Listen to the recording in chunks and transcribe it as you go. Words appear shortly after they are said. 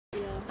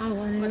I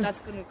want him. My dad's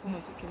going to come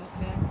and pick him up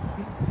here.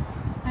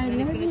 And then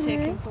he's going to take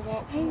him for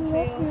walks in the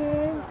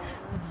field.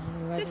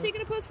 Just are you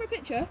going to pose for a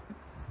picture?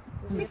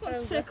 He's got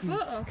to take a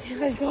photo.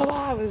 Let's go that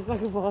I was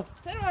looking for.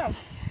 Turn around.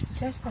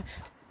 Just Where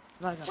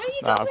are you No,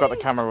 going? I've got the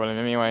camera running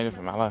anyway,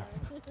 doesn't matter. Where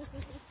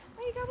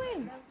are you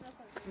going?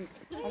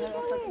 Where are you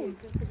going?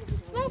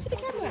 Smile for the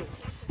camera.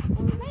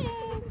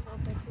 Smile.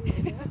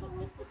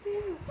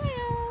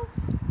 Smile.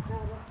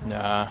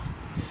 Nah.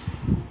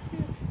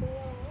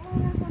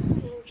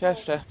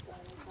 Chester.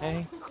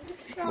 Hey.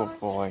 Good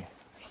boy.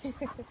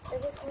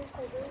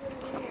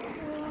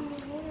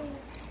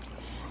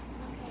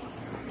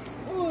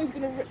 Oh, he's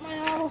going to rip my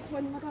arm off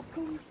when my dad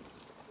comes.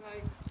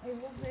 Right. I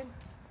love him.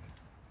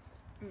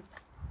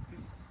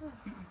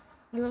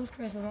 He loves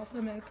Chris and that's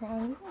going to make me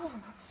cry.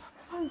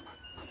 I'm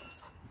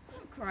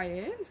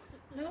crying.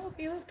 No,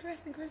 he loves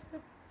Chris and Chris.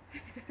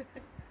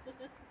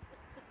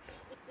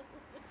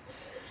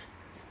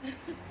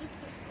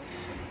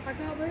 I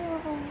can't believe it.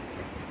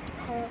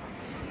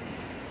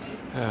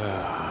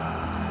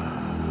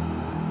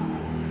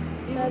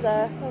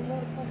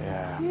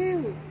 Yeah.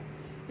 You.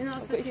 You know, I've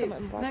it's got so you cute.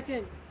 something back.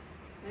 Megan.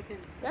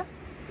 Yeah?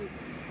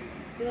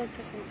 He loves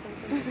Chris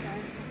and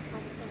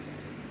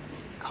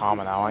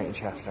Calmer now, ain't you,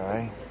 Chester,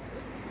 eh?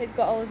 He's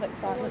got all his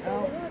excitement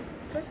now.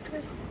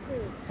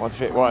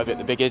 What are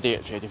the big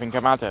idiots here? Do you think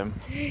I'm Adam?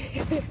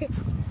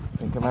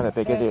 Think I'm the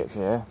big idiots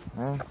here?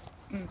 Eh?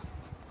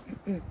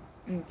 Do you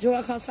know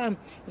what I can't stand?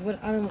 Is when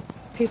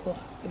people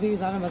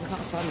abuse animals, I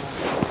can't stand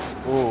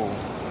that. Ooh.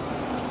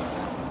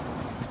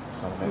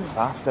 Got a bit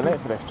fast, isn't it,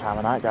 for this time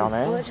of night down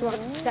I'll here? let you have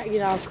to protect you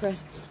now,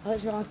 Chris. I'll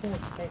let you have to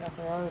take off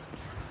the road.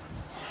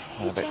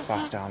 Got a bit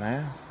fast down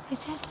here. Hey,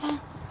 Chester.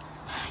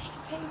 Hi,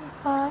 baby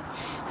boy.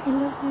 I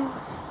love you.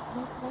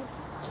 Oh, Chris.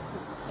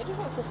 He just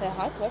wants to say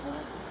hi to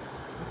everyone.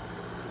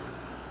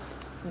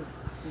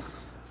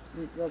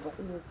 You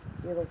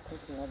love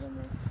Chris more than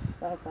me.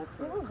 That's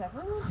actually. He loves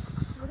everyone.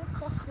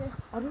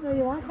 I don't know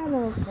you like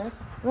animals, Chris.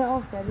 But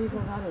also, I need to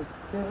have it.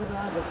 You're with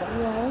animals, but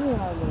you're only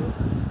animals.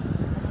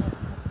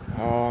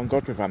 Oh, I'm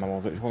good with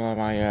animals. It's one of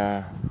my,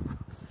 yeah.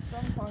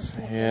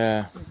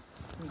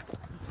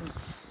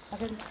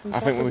 I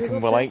think we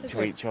can relate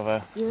to each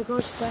other. You're a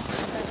gorgeous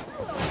person.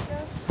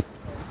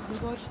 You're a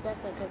gorgeous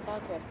person,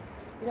 Chris.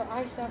 You know,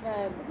 I used to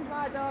have,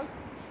 My dog.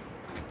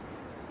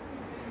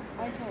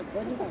 I used to have a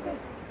bunny dog.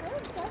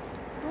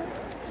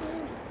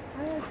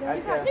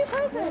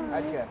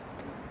 Edgar.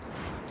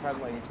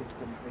 Friendly, you could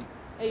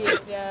He is,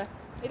 yeah.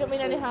 He don't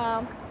mean any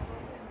harm.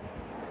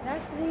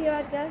 Nice to see you,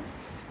 Edgar.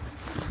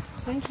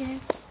 Thank you.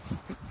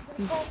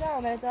 Calm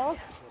down there, dog.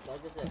 What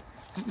dog is it?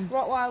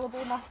 Rottweiler,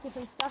 Bull Mastiff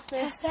and Staffy.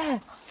 Chester!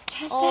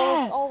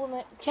 All the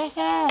mix.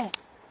 Chester!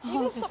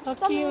 Oh, stop that's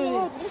so standing in the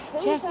road, cute. you'll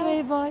kill Chester, yourself.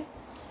 baby boy.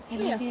 I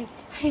love you.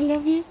 I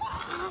love you.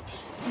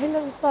 I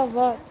love you so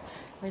much.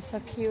 We're so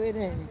cute,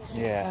 isn't it?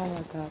 Yeah. Oh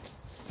my god.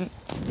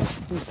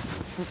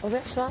 Are we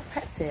actually like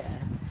pets here?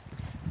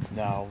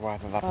 No,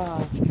 rather than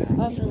Oh,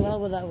 I feel well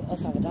with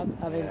us have a dog.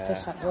 I mean,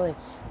 fish like Willie.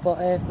 But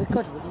if we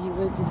could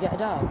you get a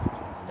dog?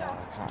 No, I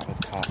can't have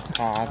a cat.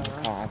 Can't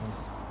have him.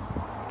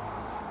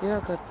 You're a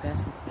good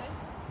person.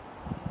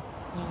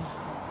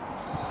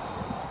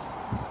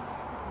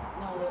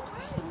 No, look,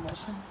 so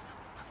much.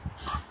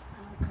 Oh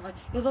god,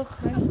 you look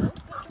crazy.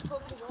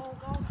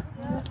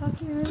 That's so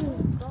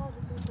cute.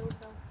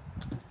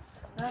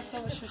 That's so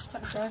much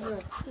respect for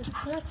everyone.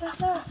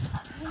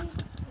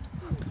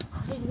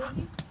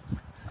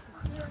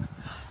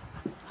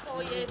 Oh,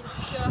 yeah,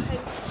 pure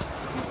house.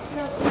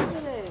 So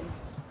cute.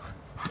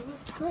 You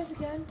must Chris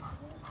again.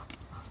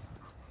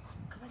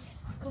 Come on, Jess,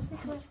 let's go see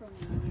Chris for a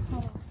minute.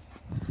 Hold on.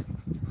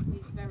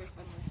 He's very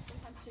friendly.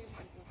 Sometimes too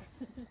friendly.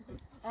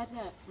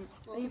 Edgar,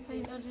 are you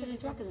playing Dungeons and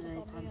Dragons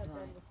anytime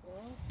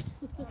soon?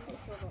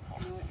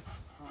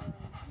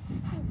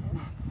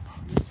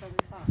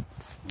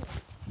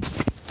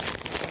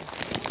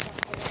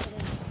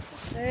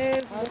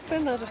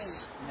 Nothing, I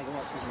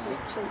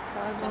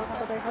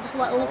just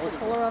like all the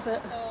colour of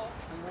it.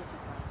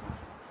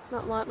 It's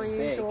not like my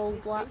usual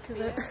black, is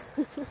it?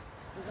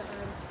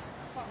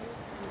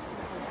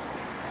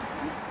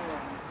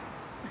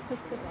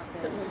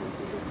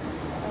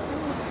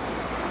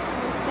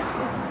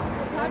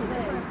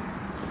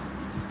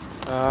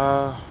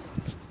 Uh,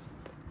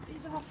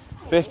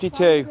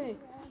 52.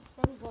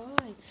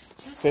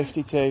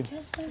 52.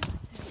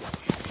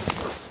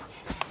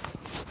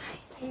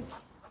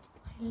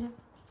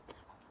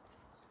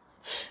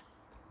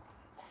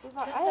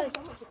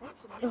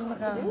 Oh my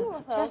god.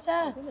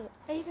 Chester!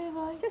 Hey, baby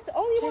boy. Just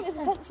all you want is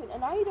attention,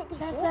 and now you don't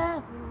give a shit. Chester!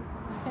 I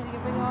said you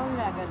can bring it on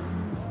again.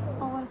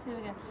 Oh, I want to see him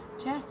again.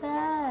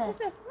 Chester!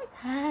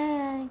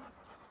 Hi!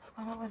 I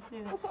want to see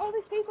him. Look at all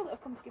these people that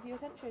have come to give you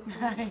attention.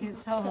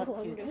 He's so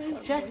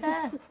cute. Chester!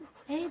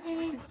 Hey,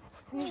 baby!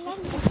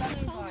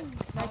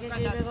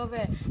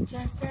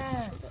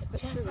 Chester!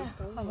 Chester!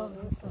 I love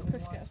him so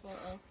much.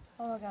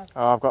 Oh my god.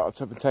 Oh, I've got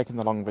to be taking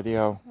the long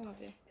video.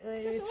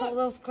 You talk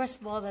loves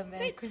Chris more than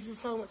me. Chris is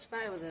so much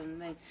better than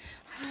me.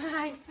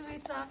 Hi,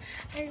 sweetheart.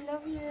 I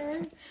love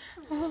you.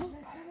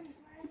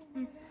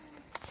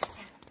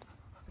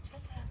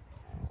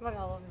 I'm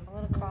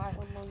gonna cry.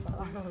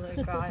 I'm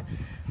gonna cry.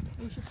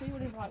 You should see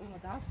what he's like with my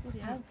dad. Bloody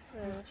hell.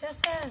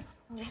 Chester!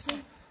 Chester!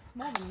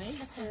 More than me.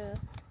 Chester!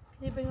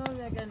 Can you bring him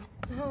again?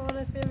 I want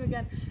to see him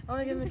again. I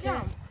want to give him a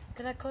kiss.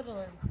 Can I cuddle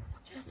him?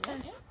 Chester!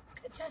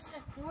 Chester!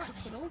 He likes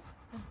cuddles.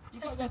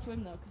 You've got to go to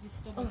him though, because he's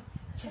stubborn.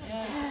 Chester!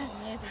 Yeah,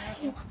 amazing,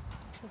 aren't you?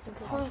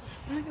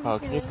 Oh,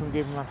 can you come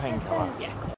give me my painkiller? Yeah,